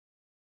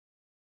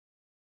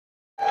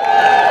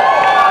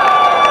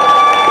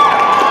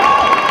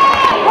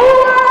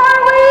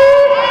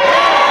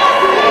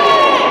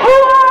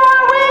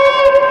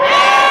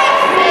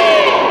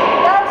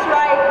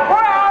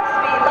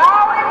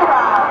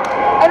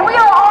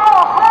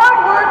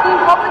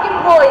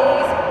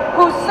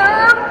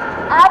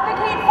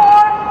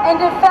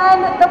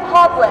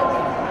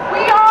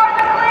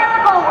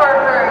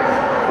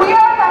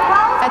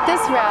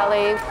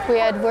We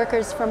had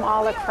workers from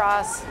all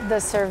across the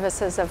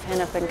services of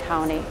Hennepin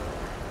County.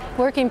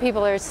 Working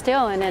people are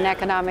still in an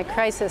economic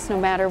crisis, no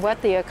matter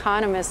what the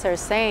economists are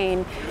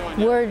saying.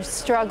 We're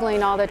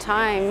struggling all the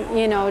time,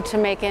 to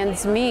make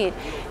ends meet.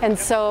 And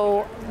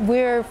so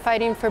we're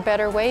fighting for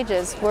better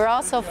wages. We're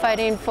also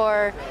fighting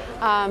for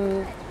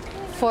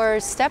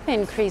step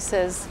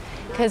increases,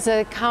 because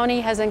the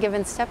county hasn't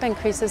given step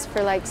increases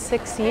for like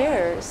 6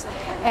 years.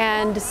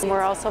 And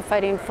we're also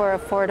fighting for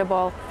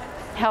affordable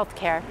health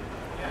care.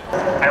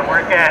 I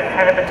work at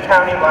Hennepin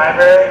County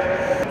Library.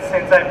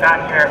 Since I've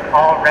gotten here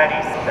already,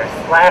 they're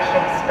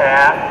slashing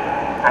staff.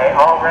 I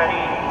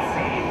already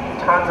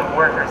see tons of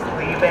workers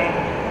leaving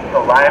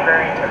the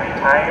library to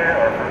retire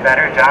or for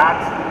better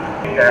jobs.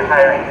 They're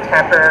hiring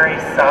temporary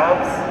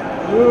subs.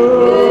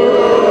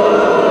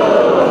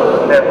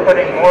 They're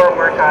putting more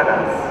work on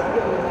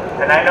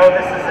us. And I know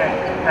this isn't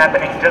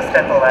happening just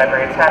at the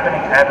library, it's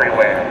happening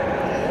everywhere.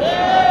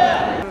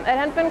 At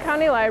Hennepin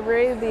County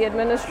Library, the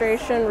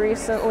administration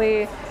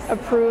recently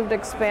approved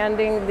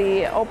expanding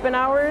the open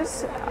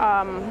hours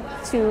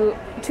to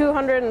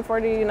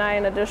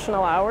 249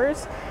 additional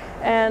hours.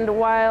 And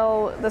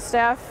while the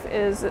staff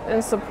is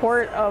in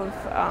support of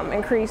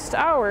increased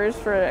hours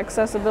for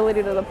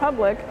accessibility to the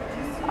public,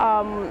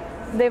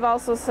 they've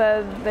also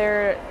said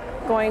they're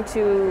going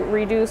to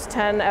reduce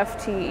 10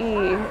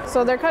 FTE.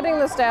 So they're cutting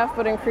the staff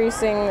but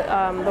increasing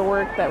the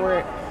work that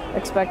we're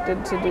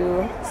expected to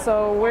do.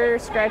 So we're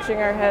scratching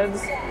our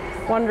heads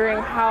wondering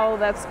how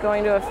that's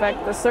going to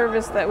affect the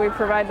service that we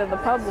provide to the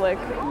public.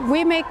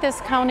 We make this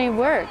county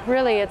work.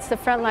 Really, it's the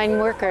frontline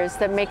workers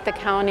that make the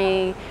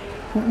county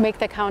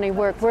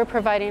work. We're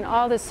providing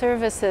all the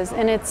services,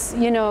 and it's,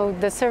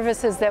 the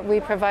services that we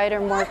provide are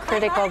more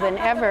critical than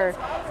ever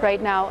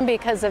right now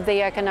because of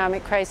the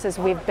economic crisis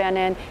we've been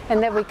in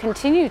and that we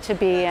continue to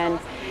be in.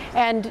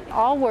 And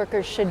all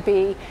workers should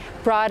be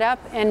brought up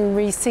and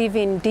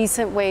receiving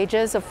decent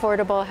wages,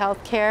 affordable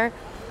health care,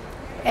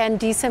 and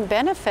decent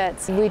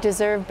benefits. We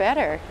deserve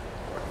better.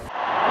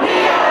 We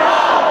are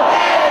all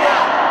headed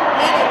up,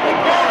 Hennepin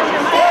County.